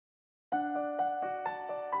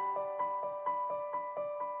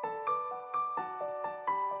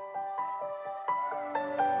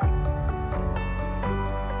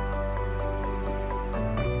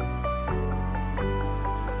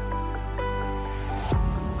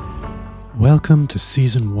Welcome to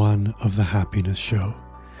Season 1 of The Happiness Show,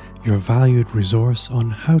 your valued resource on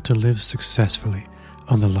how to live successfully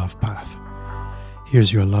on the love path.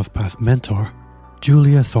 Here's your love path mentor,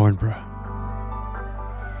 Julia Thornborough.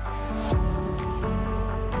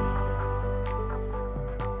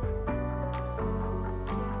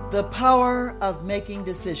 The power of making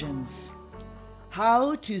decisions.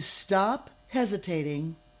 How to stop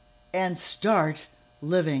hesitating and start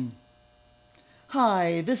living.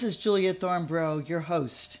 Hi, this is Julia Thornborough, your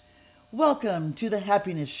host. Welcome to the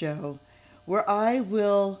Happiness Show, where I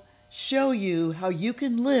will show you how you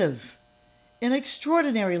can live an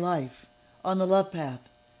extraordinary life on the love path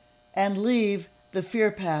and leave the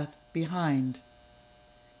fear path behind.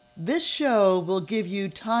 This show will give you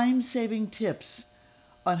time-saving tips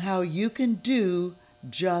on how you can do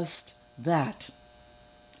just that.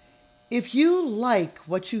 If you like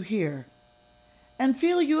what you hear and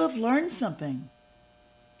feel you have learned something,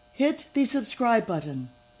 hit the subscribe button.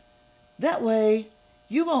 That way,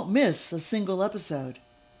 you won't miss a single episode.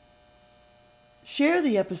 Share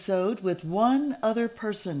the episode with one other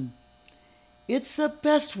person. It's the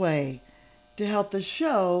best way to help the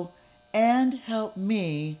show and help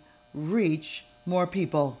me reach more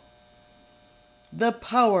people. The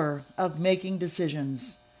power of making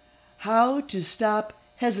decisions. How to stop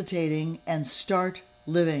hesitating and start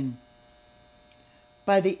living.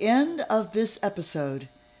 By the end of this episode,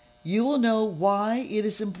 you will know why it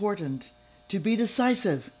is important to be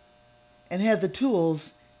decisive and have the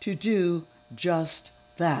tools to do just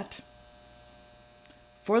that.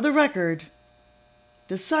 For the record,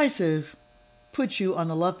 decisive puts you on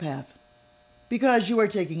the love path because you are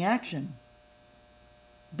taking action.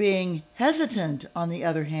 Being hesitant, on the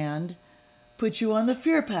other hand, puts you on the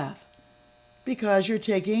fear path because you're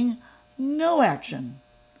taking no action.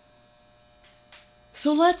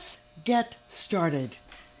 So let's get started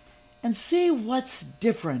and see what's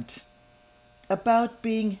different about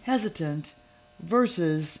being hesitant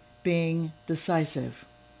versus being decisive.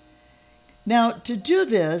 Now, to do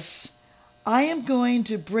this, I am going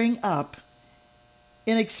to bring up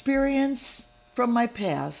an experience from my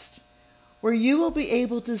past where you will be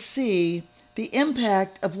able to see the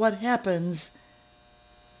impact of what happens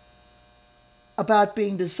about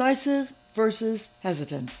being decisive versus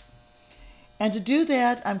hesitant. And to do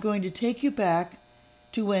that, I'm going to take you back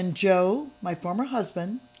to when Joe, my former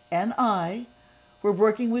husband, and I were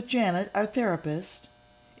working with Janet, our therapist,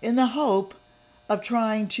 in the hope of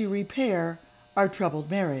trying to repair our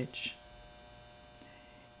troubled marriage.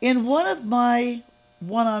 In one of my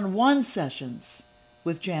one-on-one sessions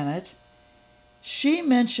with Janet, she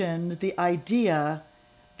mentioned the idea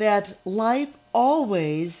that life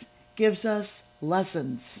always gives us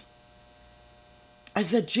lessons. I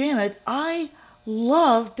said, Janet, I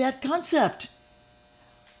love that concept.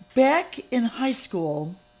 Back in high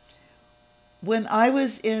school, when I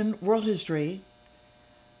was in world history,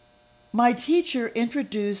 my teacher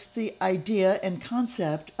introduced the idea and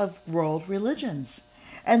concept of world religions.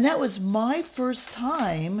 And that was my first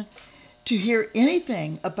time to hear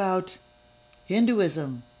anything about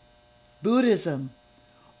Hinduism, Buddhism,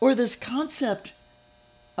 or this concept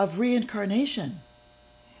of reincarnation.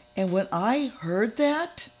 And when I heard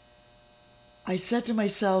that, I said to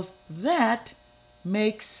myself, that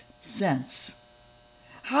makes sense.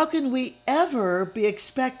 How can we ever be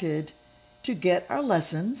expected to get our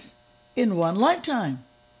lessons in one lifetime?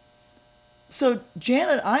 So,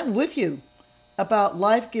 Janet, I'm with you about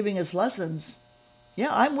life giving us lessons. Yeah,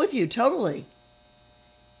 I'm with you totally.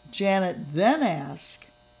 Janet then asked,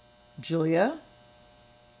 Julia,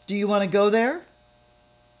 do you want to go there?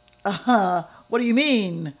 What do you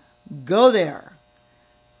mean, go there?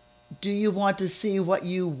 Do you want to see what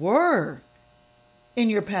you were in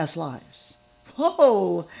your past lives?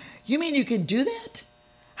 Whoa, you mean you can do that?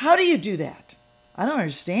 How do you do that? I don't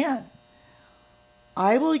understand.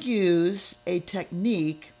 I will use a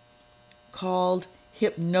technique called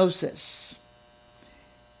hypnosis.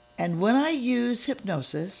 And when I use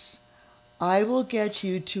hypnosis, I will get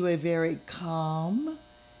you to a very calm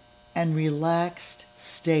and relaxed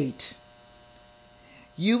state.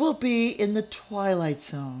 You will be in the twilight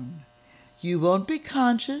zone. You won't be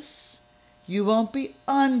conscious. You won't be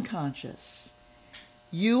unconscious.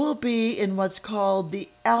 You will be in what's called the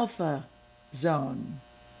alpha zone.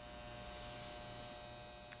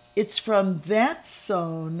 It's from that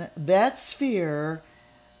zone, that sphere,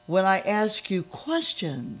 when I ask you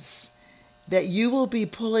questions, that you will be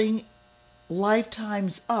pulling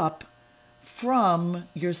lifetimes up from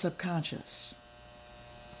your subconscious.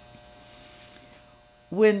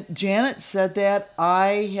 When Janet said that,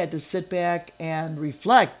 I had to sit back and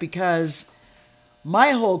reflect because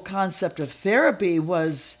my whole concept of therapy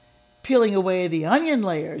was peeling away the onion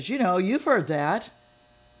layers. You know, you've heard that.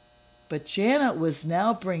 But Janet was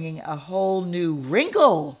now bringing a whole new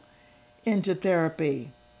wrinkle into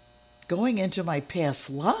therapy, going into my past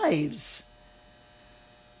lives.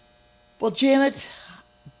 Well, Janet,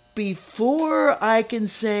 before I can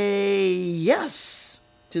say yes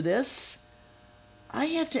to this, I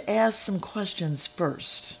have to ask some questions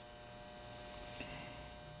first.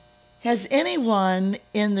 Has anyone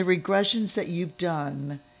in the regressions that you've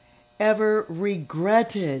done ever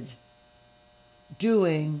regretted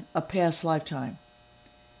doing a past lifetime?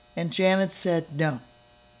 And Janet said no.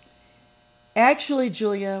 Actually,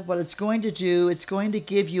 Julia, what it's going to do, it's going to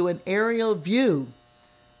give you an aerial view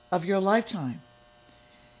of your lifetime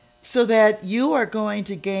so that you are going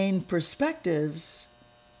to gain perspectives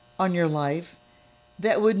on your life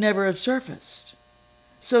that would never have surfaced.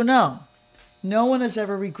 So no one has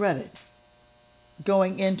ever regretted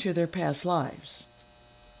going into their past lives.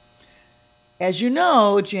 As you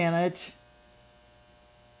know, Janet,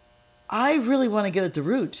 I really want to get at the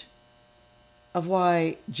root of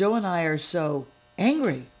why Joe and I are so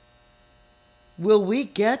angry. Will we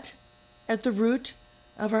get at the root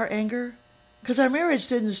of our anger? Because our marriage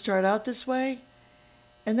didn't start out this way.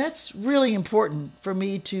 And that's really important for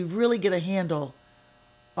me to really get a handle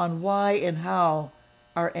on why and how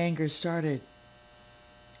our anger started.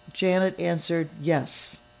 Janet answered,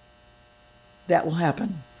 yes, that will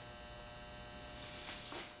happen.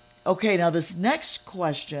 Okay, now this next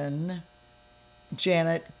question,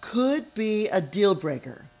 Janet, could be a deal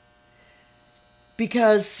breaker.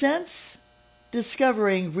 Because since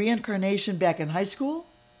discovering reincarnation back in high school,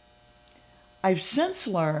 I've since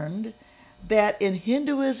learned that in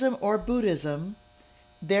Hinduism or Buddhism,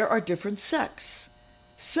 there are different sects,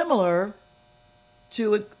 similar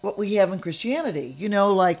to what we have in Christianity, you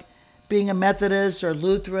know, like being a Methodist or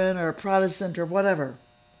Lutheran or a Protestant or whatever.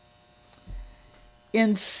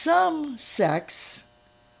 In some sects,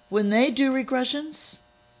 when they do regressions,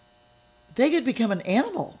 they could become an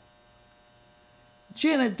animal.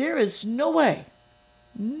 Janet, there is no way,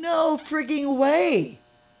 no freaking way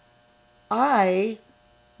I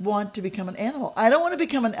want to become an animal. I don't want to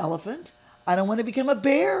become an elephant. I don't want to become a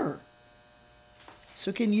bear.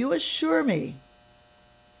 So can you assure me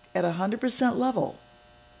at 100% level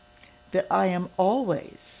that I am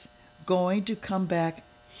always going to come back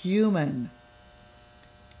human?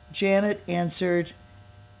 Janet answered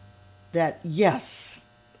that yes,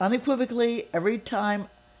 unequivocally, every time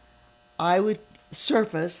I would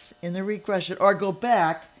surface in the regression or go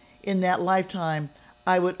back in that lifetime,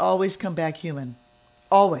 I would always come back human.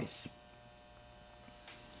 Always.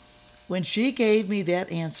 When she gave me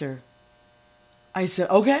that answer, I said,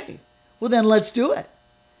 okay, well then let's do it.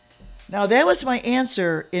 Now that was my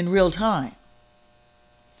answer in real time.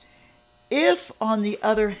 If, on the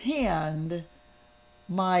other hand,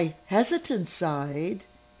 my hesitant side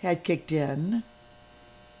had kicked in,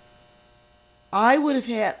 I would have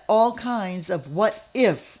had all kinds of what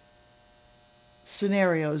if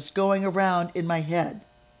scenarios going around in my head.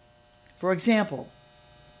 For example,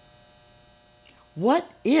 what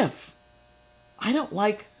if I don't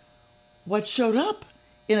like what showed up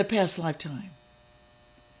in a past lifetime?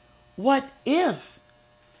 What if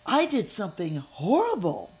I did something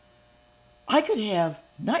horrible? I could have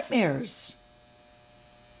nightmares.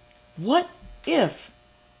 What if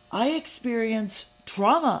I experience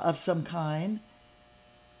trauma of some kind?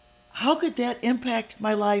 How could that impact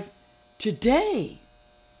my life today?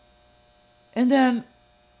 And then,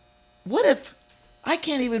 what if I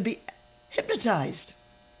can't even be hypnotized?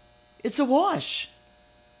 It's a wash.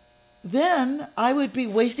 Then I would be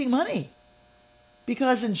wasting money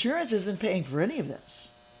because insurance isn't paying for any of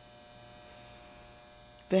this.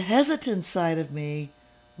 The hesitant side of me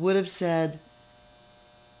would have said,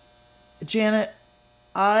 Janet,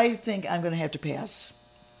 I think I'm going to have to pass.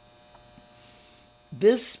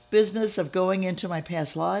 This business of going into my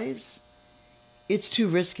past lives, it's too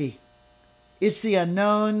risky. It's the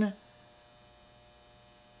unknown.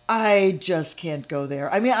 I just can't go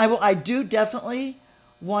there. I mean, I do definitely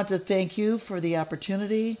want to thank you for the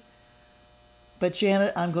opportunity, but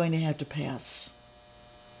Janet, I'm going to have to pass.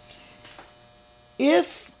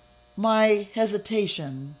 If my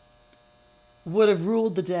hesitation would have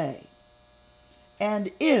ruled the day,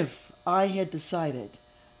 and if I had decided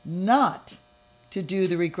not to do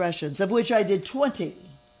the regressions, of which I did 20,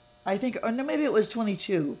 I think, or no, maybe it was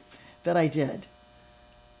 22 that I did,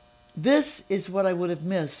 this is what I would have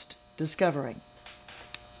missed discovering.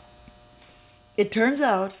 It turns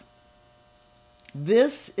out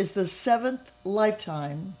this is the 7th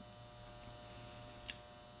lifetime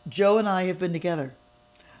Joe and I have been together,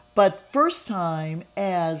 but first time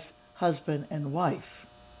as husband and wife.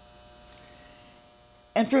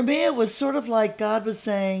 And for me, it was sort of like God was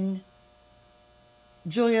saying,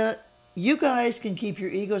 Julia, you guys can keep your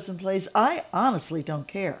egos in place. I honestly don't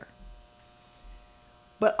care.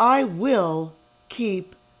 But I will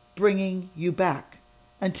keep bringing you back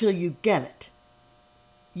until you get it.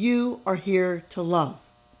 You are here to love.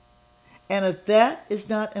 And if that is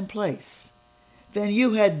not in place, then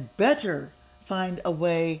you had better find a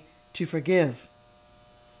way to forgive.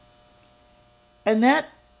 And that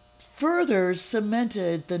further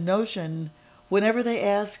cemented the notion whenever they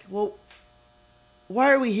ask, well,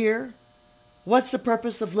 why are we here? What's the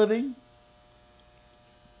purpose of living?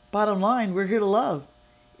 Bottom line, we're here to love.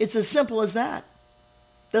 It's as simple as that.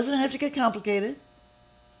 Doesn't have to get complicated.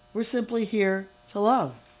 We're simply here to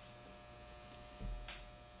love.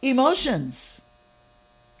 Emotions,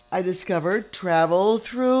 I discovered, travel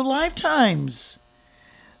through lifetimes.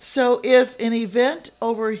 So if an event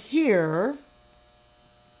over here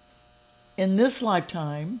in this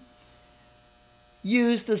lifetime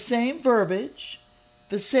used the same verbiage,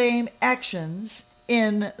 the same actions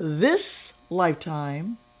in this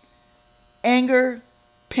lifetime, anger,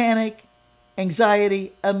 panic,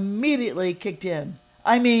 anxiety immediately kicked in.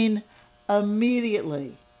 I mean,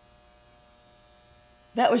 immediately.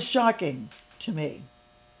 That was shocking to me.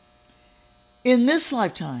 In this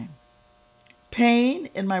lifetime, pain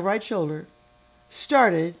in my right shoulder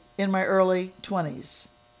started in my early 20s.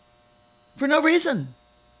 For no reason.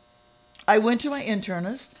 I went to my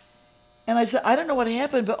internist and I said, I don't know what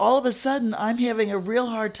happened, but all of a sudden I'm having a real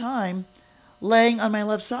hard time laying on my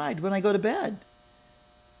left side when I go to bed.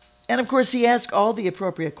 And of course, he asked all the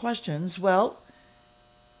appropriate questions. Well,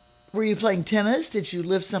 were you playing tennis? Did you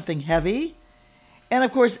lift something heavy? And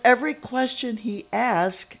of course, every question he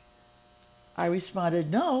asked, I responded,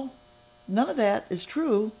 no, none of that is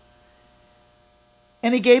true.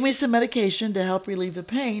 And he gave me some medication to help relieve the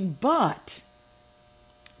pain. But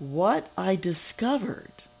what I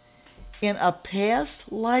discovered in a past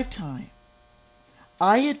lifetime,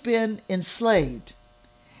 I had been enslaved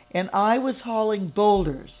and I was hauling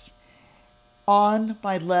boulders on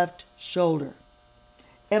my left shoulder.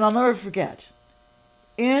 And I'll never forget,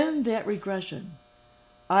 in that regression,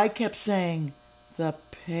 I kept saying, the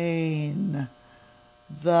pain,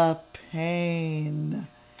 the pain.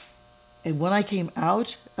 And when I came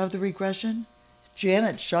out of the regression,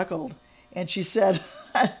 Janet chuckled and she said,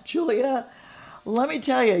 Julia, let me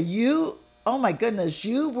tell you, oh my goodness,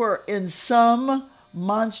 you were in some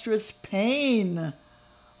monstrous pain.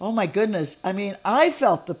 Oh my goodness. I mean, I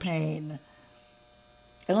felt the pain.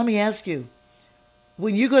 And let me ask you,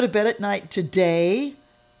 when you go to bed at night today,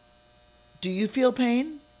 do you feel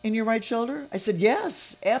pain in your right shoulder? I said,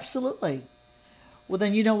 yes, absolutely. Well,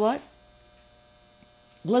 then you know what?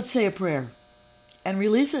 Let's say a prayer and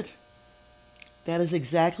release it. That is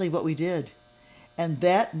exactly what we did. And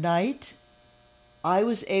that night, I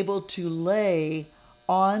was able to lay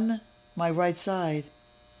on my right side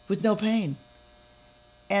with no pain.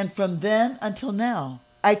 And from then until now,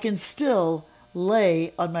 I can still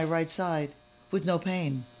lay on my right side with no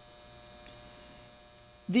pain.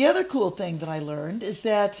 The other cool thing that I learned is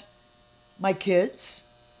that my kids,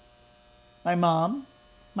 my mom,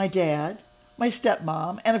 my dad, my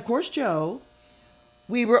stepmom, and of course Joe,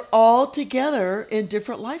 we were all together in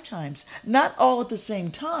different lifetimes. Not all at the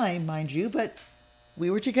same time, mind you, but we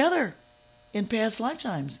were together in past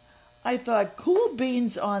lifetimes. I thought, cool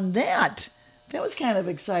beans on that. That was kind of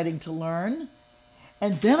exciting to learn.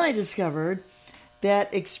 And then I discovered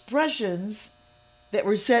that expressions that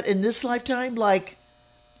were said in this lifetime, like,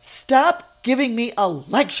 stop giving me a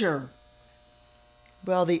lecture.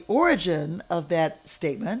 Well, the origin of that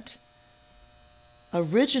statement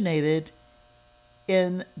originated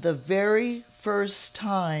in the very first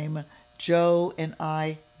time Joe and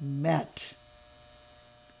I met.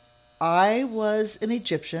 I was an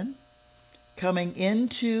Egyptian coming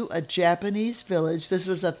into a Japanese village. This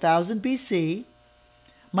was 1000 BC.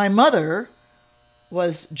 My mother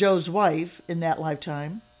was Joe's wife in that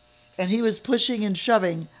lifetime, and he was pushing and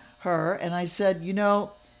shoving her, and I said, you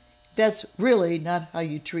know, that's really not how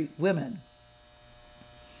you treat women.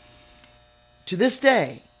 To this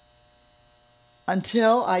day,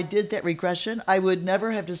 until I did that regression, I would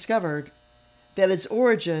never have discovered that its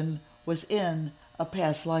origin was in a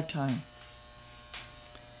past lifetime.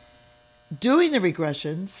 Doing the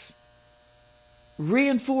regressions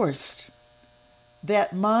reinforced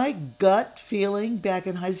that my gut feeling back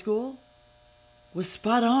in high school was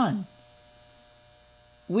spot on.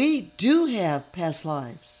 We do have past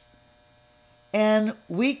lives, and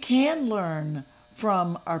we can learn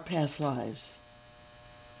from our past lives.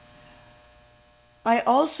 I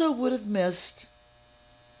also would have missed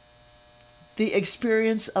the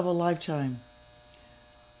experience of a lifetime.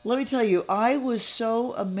 Let me tell you, I was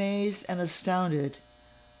so amazed and astounded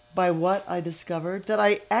by what I discovered that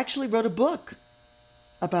I actually wrote a book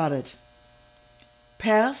about it.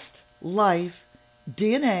 Past Life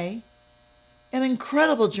DNA, an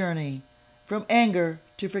incredible journey from anger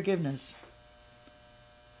to forgiveness.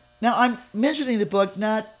 Now, I'm mentioning the book,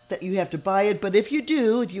 not that you have to buy it, but if you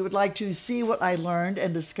do, if you would like to see what I learned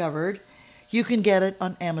and discovered, you can get it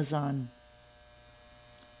on Amazon.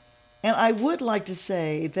 And I would like to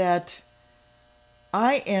say that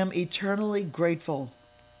I am eternally grateful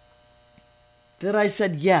that I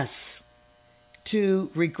said yes to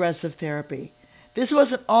regressive therapy. This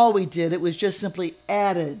wasn't all we did, it was just simply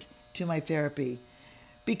added to my therapy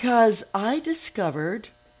because I discovered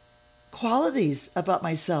qualities about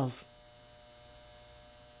myself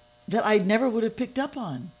that I never would have picked up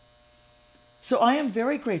on. So I am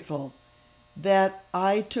very grateful that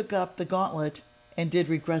I took up the gauntlet and did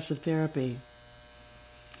regressive therapy.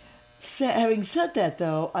 Having said that,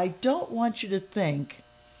 though, I don't want you to think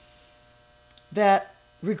that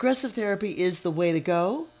regressive therapy is the way to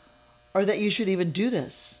go or that you should even do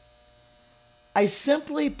this. I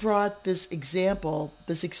simply brought this example,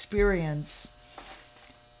 this experience,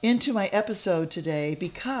 into my episode today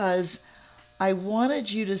because I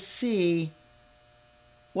wanted you to see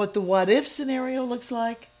what the what if scenario looks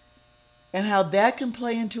like and how that can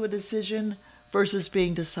play into a decision versus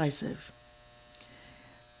being decisive.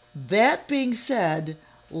 That being said,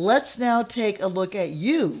 let's now take a look at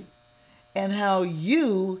you and how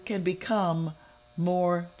you can become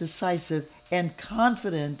more decisive and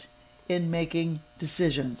confident in making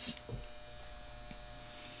decisions.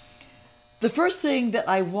 The first thing that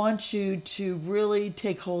I want you to really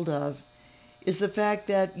take hold of is the fact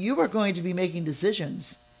that you are going to be making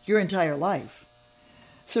decisions your entire life.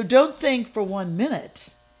 So don't think for 1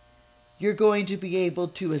 minute you're going to be able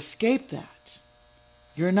to escape that.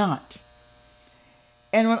 You're not.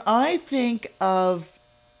 And when I think of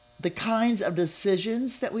the kinds of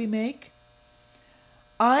decisions that we make,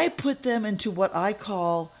 I put them into what I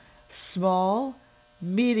call small,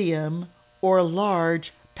 medium, or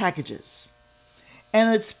large packages.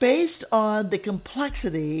 And it's based on the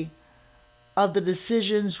complexity of the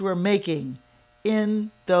decisions we're making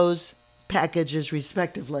in those packages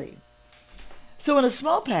respectively. So in a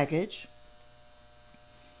small package,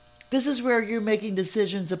 this is where you're making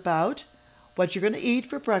decisions about what you're going to eat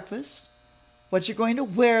for breakfast, what you're going to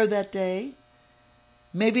wear that day,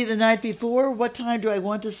 maybe the night before, what time do I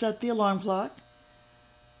want to set the alarm clock?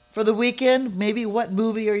 For the weekend, maybe what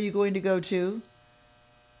movie are you going to go to?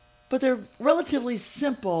 But they're relatively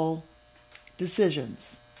simple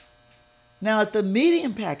decisions. Now at the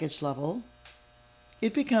medium package level,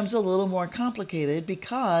 it becomes a little more complicated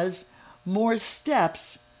because more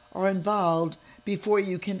steps are involved before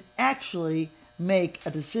you can actually make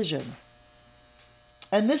a decision.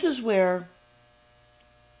 And this is where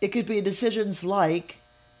it could be decisions like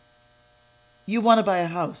you want to buy a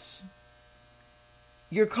house.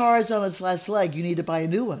 Your car is on its last leg. You need to buy a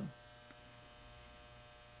new one.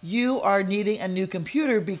 You are needing a new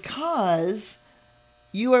computer because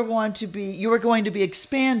you are going to be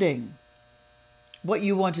expanding what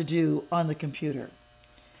you want to do on the computer.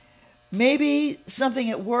 Maybe something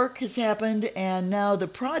at work has happened and now the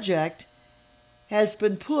project has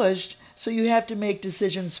been pushed, so you have to make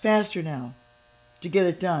decisions faster now to get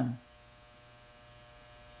it done.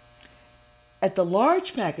 At the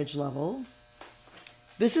large package level,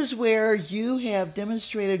 this is where you have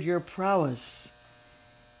demonstrated your prowess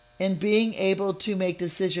in being able to make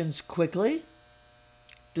decisions quickly,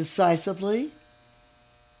 decisively,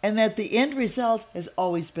 and that the end result has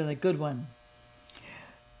always been a good one.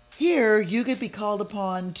 Here, you could be called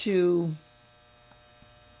upon to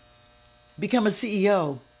become a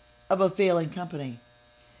CEO of a failing company.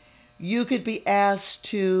 You could be asked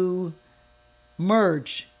to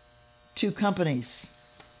merge two companies.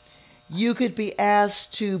 You could be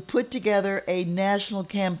asked to put together a national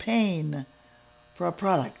campaign for a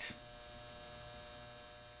product.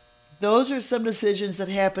 Those are some decisions that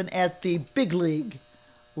happen at the big league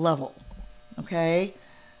level. Okay?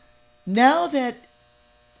 Now that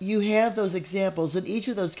you have those examples in each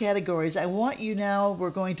of those categories, we're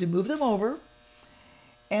going to move them over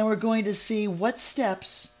and we're going to see what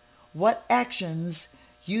steps, what actions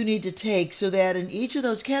you need to take so that in each of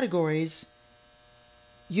those categories,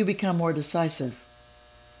 you become more decisive.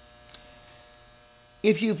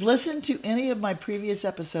 If you've listened to any of my previous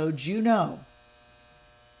episodes, you know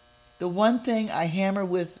the one thing I hammer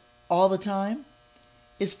with all the time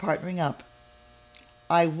is partnering up.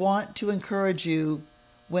 I want to encourage you,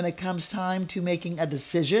 when it comes time to making a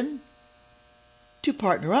decision, to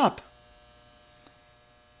partner up.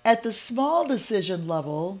 At the small decision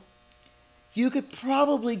level, you could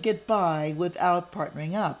probably get by without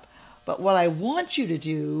partnering up. But what I want you to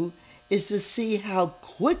do is to see how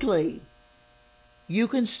quickly you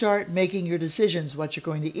can start making your decisions, what you're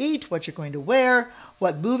going to eat, what you're going to wear,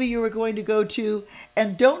 what movie you are going to go to.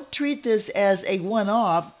 And don't treat this as a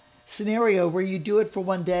one-off scenario where you do it for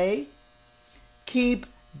one day. Keep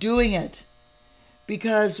doing it.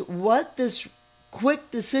 Because what this quick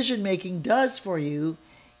decision making does for you,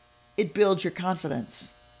 it builds your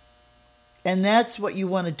confidence. And that's what you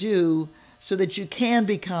want to do so that you can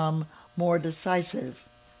become more decisive.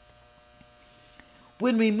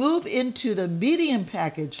 When we move into the medium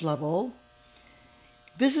package level,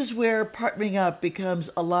 this is where partnering up becomes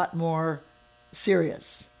a lot more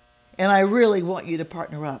serious. And I really want you to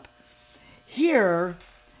partner up. Here,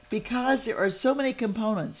 because there are so many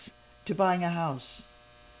components to buying a house,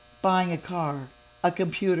 buying a car, a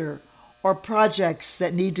computer, or projects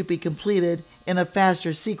that need to be completed in a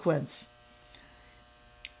faster sequence,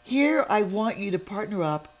 here I want you to partner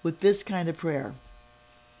up with this kind of prayer.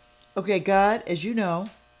 Okay, God, as you know,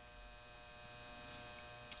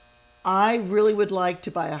 I really would like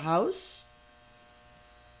to buy a house.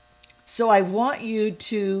 So I want you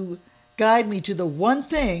to guide me to the one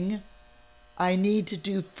thing I need to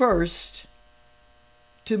do first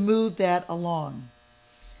to move that along.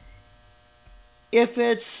 If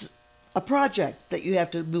it's a project that you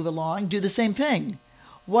have to move along, do the same thing.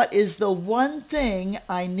 What is the one thing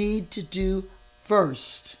I need to do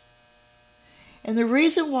first? And the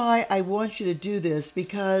reason why I want you to do this,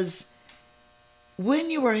 because when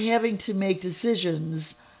you are having to make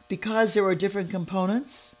decisions, because there are different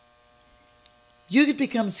components, you could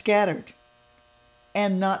become scattered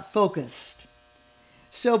and not focused.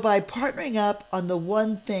 So by partnering up on the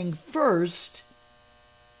one thing first,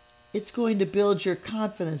 it's going to build your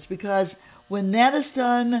confidence, because when that is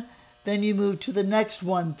done, then you move to the next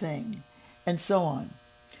one thing, and so on.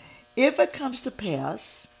 If it comes to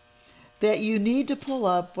pass that you need to pull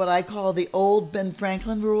up what I call the old Ben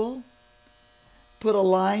Franklin rule, put a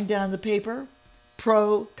line down the paper,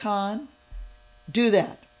 pro, con, do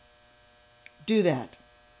that. Do that.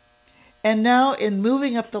 And now in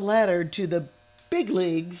moving up the ladder to the big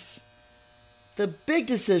leagues, the big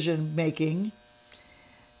decision making,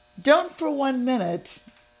 don't for 1 minute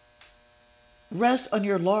rest on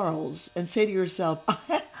your laurels and say to yourself,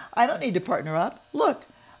 I don't need to partner up. Look,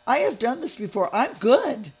 I have done this before. I'm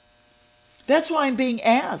good. That's why I'm being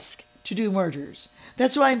asked to do mergers.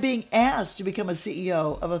 That's why I'm being asked to become a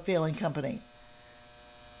CEO of a failing company.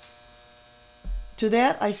 To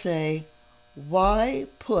that I say, why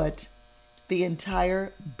put the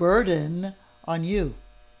entire burden on you?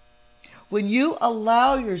 When you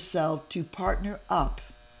allow yourself to partner up,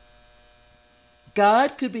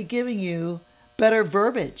 God could be giving you better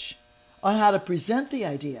verbiage on how to present the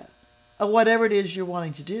idea of whatever it is you're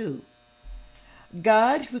wanting to do.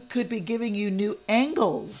 God could be giving you new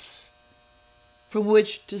angles from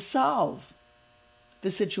which to solve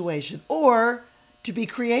the situation or to be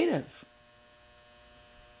creative.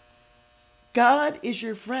 God is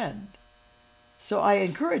your friend, so I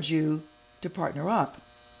encourage you to partner up.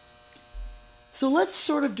 So let's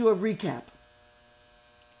sort of do a recap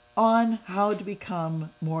on how to become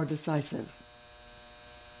more decisive.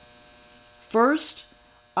 First,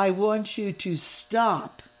 I want you to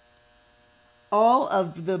stop all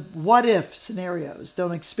of the what-if scenarios.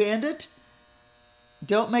 Don't expand it.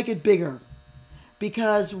 Don't make it bigger.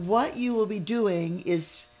 Because what you will be doing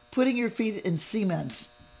is putting your feet in cement.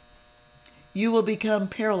 You will become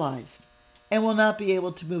paralyzed and will not be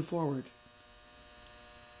able to move forward.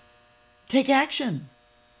 Take action.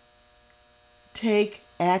 Take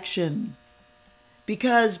action.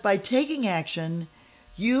 Because by taking action,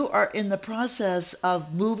 you are in the process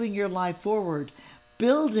of moving your life forward,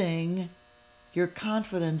 building your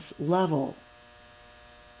confidence level.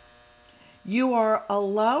 You are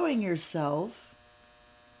allowing yourself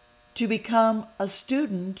to become a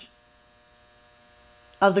student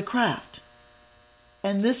of the craft.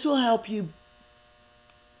 And this will help you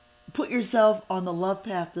put yourself on the love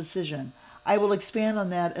path decision. I will expand on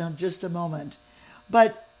that in just a moment.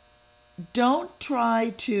 But don't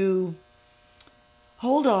try to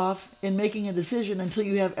hold off in making a decision until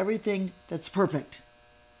you have everything that's perfect.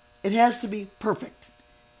 It has to be perfect.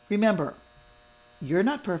 Remember, you're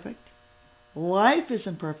not perfect. Life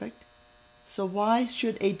isn't perfect. So why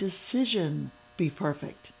should a decision be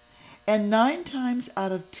perfect? And 9 times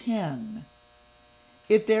out of 10,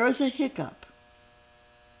 if there is a hiccup,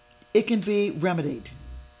 it can be remedied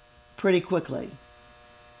pretty quickly.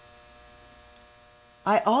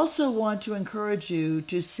 I also want to encourage you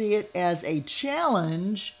to see it as a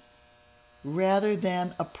challenge rather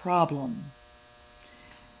than a problem.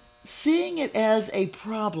 Seeing it as a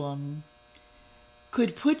problem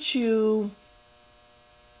could put you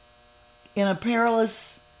in a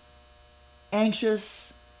perilous,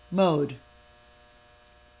 anxious mode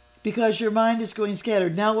because your mind is going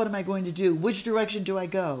scattered. Now what am I going to do? Which direction do I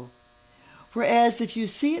go? Whereas if you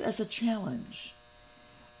see it as a challenge,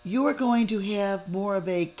 you are going to have more of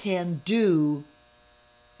a can-do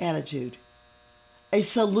attitude, a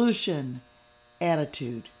solution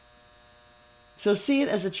attitude. So see it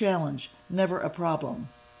as a challenge, never a problem.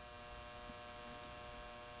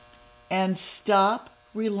 And stop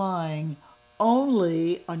relying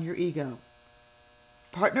only on your ego.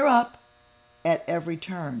 Partner up at every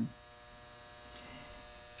turn.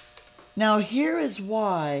 Now here is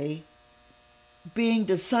why being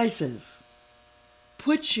decisive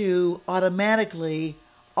puts you automatically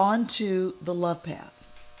onto the love path.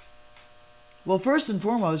 Well, first and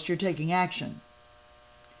foremost, you're taking action.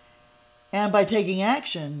 And by taking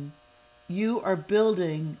action, you are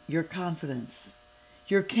building your confidence.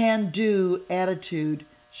 Your can-do attitude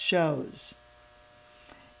shows.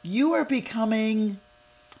 You are becoming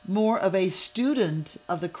more of a student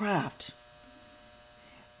of the craft.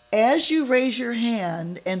 As you raise your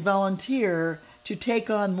hand and volunteer to take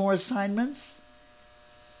on more assignments,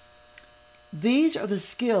 these are the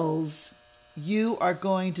skills you are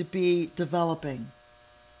going to be developing.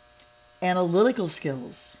 Analytical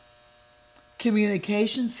skills,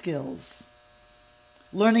 communication skills,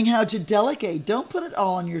 learning how to delegate. Don't put it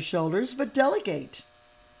all on your shoulders, but delegate.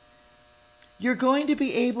 You're going to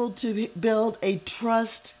be able to build a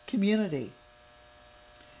trust community.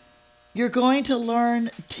 You're going to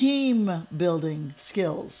learn team building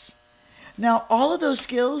skills. Now, all of those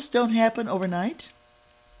skills don't happen overnight,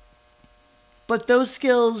 but those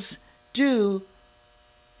skills do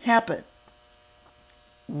happen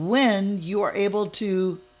when you are able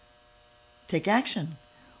to take action,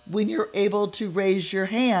 when you're able to raise your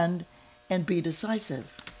hand and be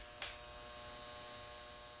decisive.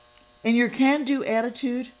 And your can-do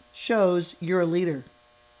attitude shows you're a leader.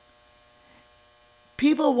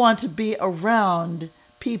 People want to be around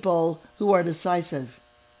people who are decisive,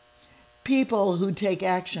 people who take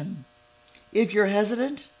action. If you're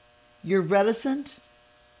hesitant, you're reticent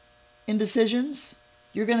in decisions,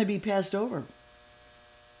 you're going to be passed over.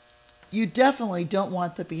 You definitely don't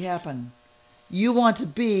want that to happen. You want to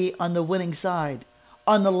be on the winning side,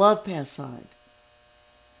 on the love path side.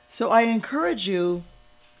 So I encourage you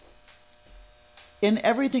in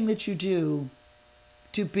everything that you do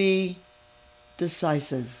to be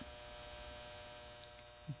decisive.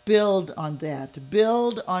 Build on that.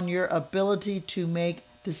 Build on your ability to make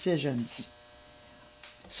decisions.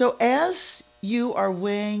 So as you are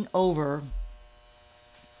weighing over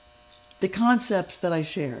the concepts that I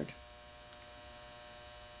shared,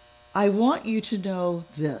 I want you to know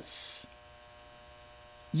this.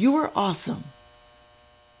 You are awesome.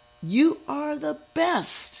 You are the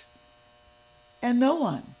best. And no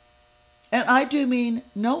one, and I do mean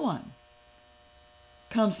no one,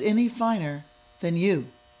 comes any finer than you.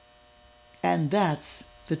 And that's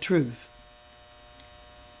the truth.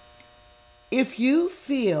 If you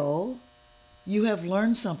feel you have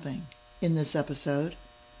learned something in this episode,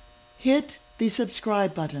 hit the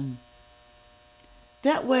subscribe button.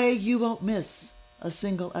 That way you won't miss a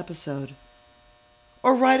single episode.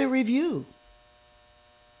 Or write a review.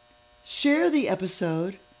 Share the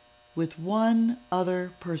episode with one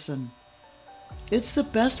other person. It's the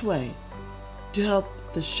best way to help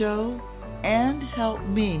the show and help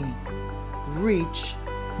me reach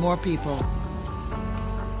more people.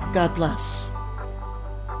 God bless.